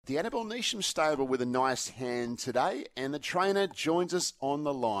The Annabel Neasham stable with a nice hand today, and the trainer joins us on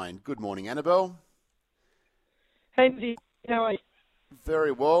the line. Good morning, Annabel. Hey, Andy. How are you?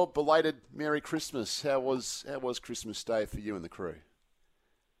 Very well. Belated Merry Christmas. How was Christmas Day for you and the crew?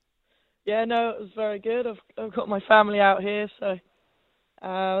 Yeah, no, it was very good. I've got my family out here, so it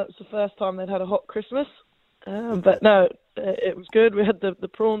was the first time they'd had a hot Christmas. But no, it was good. We had the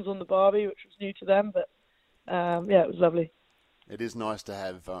prawns on the barbie, which was new to them, but yeah, it was lovely. It is nice to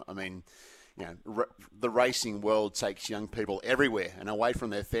have. The racing world takes young people everywhere and away from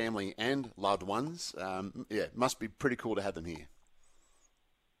their family and loved ones. It must be pretty cool to have them here.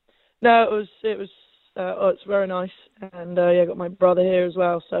 No, it's very nice, and yeah, I got my brother here as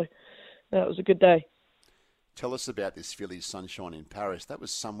well, so that was a good day. Tell us about this filly's Sunshine in Paris. That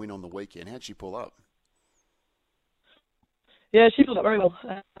was some win on the weekend. How'd she pull up? Yeah, she pulled up very well.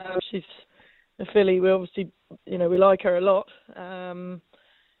 She's a filly. We obviously, we like her a lot.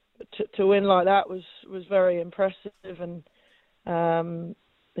 To win like that was very impressive, and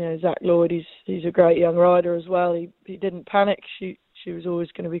Zach Lloyd, he's a great young rider as well. He didn't panic. She was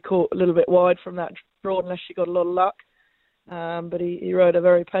always going to be caught a little bit wide from that draw unless she got a lot of luck. But he rode her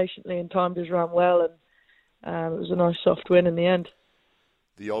very patiently and timed his run well, and it was a nice soft win in the end.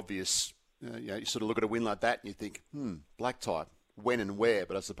 The obvious, you sort of look at a win like that and you think, black type, when and where.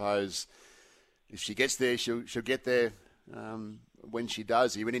 But I suppose if she gets there, she'll get there when she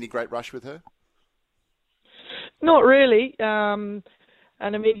does. Are you in any great rush with her? Not really. And I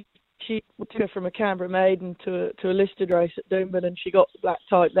mean, she took her from a Canberra maiden to a listed race at Doomben, and she got the black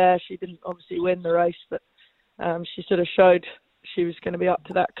type there. She didn't obviously win the race, but she sort of showed she was going to be up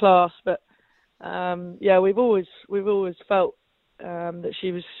to that class. But yeah, we've always felt that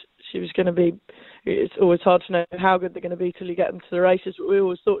she was going to be. It's always hard to know how good they're going to be till you get them to the races. But we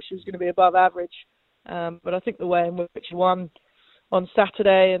always thought she was going to be above average. But I think the way in which she won on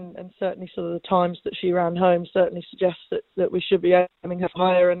Saturday and certainly sort of the times that she ran home certainly suggests that we should be aiming her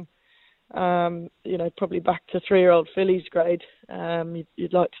higher and probably back to 3-year-old fillies grade.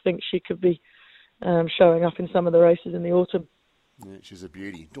 You'd like to think she could be showing up in some of the races in the autumn. Yeah, she's a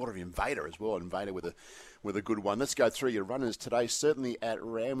beauty. Daughter of Invader as well. Invader with a good one. Let's go through your runners today. Certainly at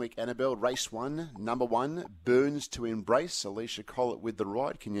Randwick, Annabel, race 1, number 1, Burns to Embrace. Alicia Collett with the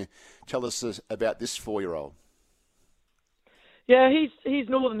ride. Can you tell us about this 4-year-old? Yeah, he's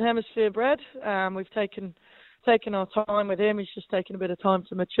Northern Hemisphere bred. We've taken our time with him. He's just taken a bit of time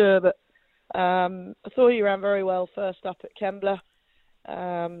to mature, but I thought he ran very well first up at Kembla.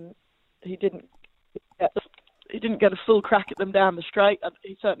 He didn't get a full crack at them down the straight.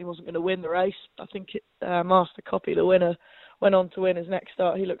 He certainly wasn't going to win the race. I think Master Copy, the winner, went on to win his next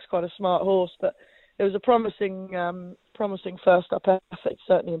start. He looks quite a smart horse, but it was a promising first up effort. He's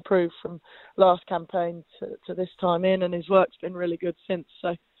certainly improved from last campaign to this time in, and his work's been really good since.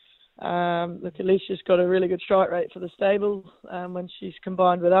 So look, Alicia's got a really good strike rate for the stable when she's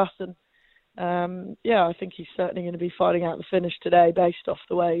combined with us, and yeah, I think he's certainly going to be fighting out the finish today based off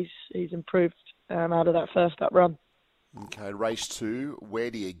the way he's improved out of that first up run. Okay, race 2,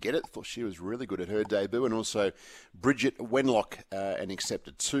 Where Do You Get It? Thought she was really good at her debut, and also Bridget Wenlock and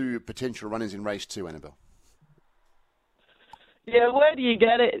accepted 2 potential runners in race 2, Annabel. Yeah, Where Do You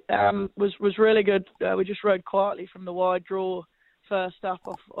Get It was really good. We just rode quietly from the wide draw first up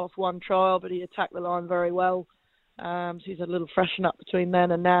off one trial, but he attacked the line very well. So he's had a little freshen up between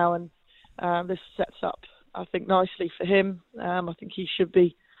then and now, and this sets up, I think, nicely for him. I think he should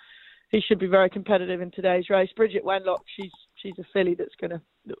be very competitive in today's race. Bridget Wenlock, she's a filly that's going to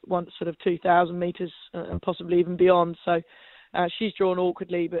want sort of 2,000 metres and possibly even beyond. So she's drawn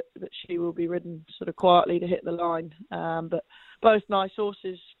awkwardly, but she will be ridden sort of quietly to hit the line. But both nice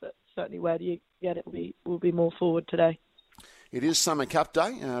horses, but certainly Where Do You Get It will be more forward today. It is Summer Cup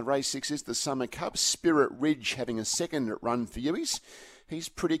day. Race 6 is the Summer Cup. Spirit Ridge having a second run for you. He's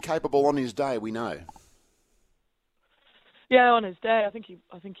pretty capable on his day, we know. Yeah, on his day, I think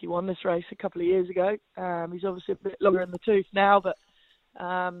he won this race a couple of years ago. He's obviously a bit longer in the tooth now, but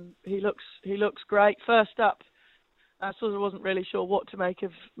he looks great. First up, I sort of wasn't really sure what to make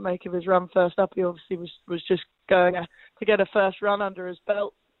of his run first up. He obviously was just going to get a first run under his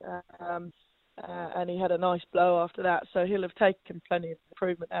belt, and he had a nice blow after that. So he'll have taken plenty of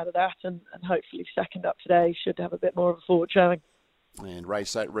improvement out of that, and hopefully second up today he should have a bit more of a forward showing. And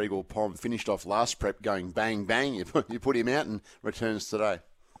race 8, Regal Pom, finished off last prep going bang, bang. You put him out and returns today.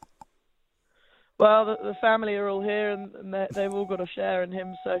 Well, the family are all here, and they've all got a share in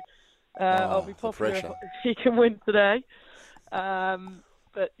him, so I'll be popular if he can win today.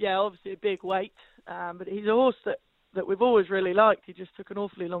 But, yeah, obviously a big weight. But he's a horse that we've always really liked. He just took an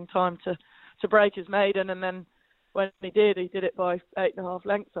awfully long time to break his maiden, and then when he did it by 8.5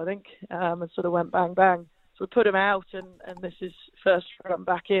 lengths, I think, and sort of went bang bang. So we put him out, and this is first run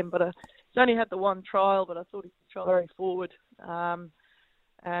back in. But he's only had the one trial, but I thought he could try very forward.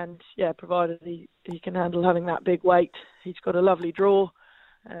 And yeah, provided he can handle having that big weight, he's got a lovely draw,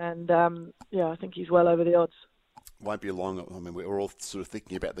 and yeah, I think he's well over the odds. Won't be long. I mean, we're all sort of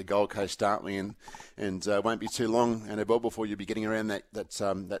thinking about the Gold Coast, aren't we? And won't be too long, Annabelle, before you'll be getting around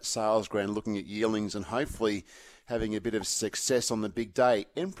that sales ground, looking at yearlings, and hopefully having a bit of success on the big day.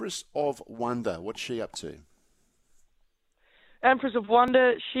 Empress of Wonder, what's she up to? Empress of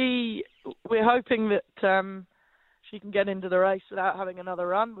Wonder, we're hoping that she can get into the race without having another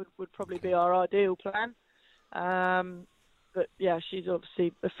run. Would probably be our ideal plan. But yeah, she's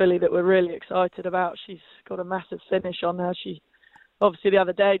obviously a filly that we're really excited about. She's got a massive finish on her. She obviously the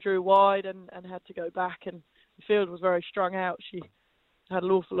other day drew wide and had to go back, and the field was very strung out. She had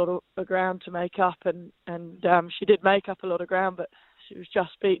an awful lot of ground to make up, and she did make up a lot of ground, but she was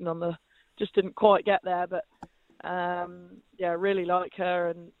just beaten just didn't quite get there. But yeah, really like her,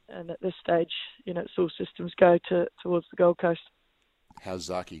 and at this stage, it's all systems go towards the Gold Coast. How's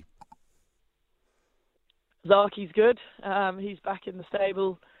Zaki? Zaki's good. He's back in the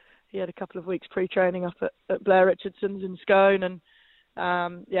stable. He had a couple of weeks pre-training up at Blair Richardson's in Scone,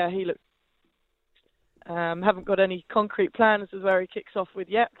 and yeah, he looked. Haven't got any concrete plans as where he kicks off with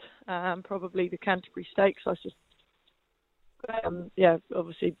yet. Probably the Canterbury Stakes, I suspect. Yeah,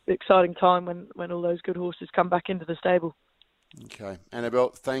 obviously exciting time when all those good horses come back into the stable. Okay, Annabelle,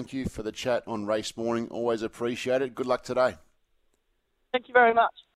 thank you for the chat on Race Morning. Always appreciate it. Good luck today. Thank you very much.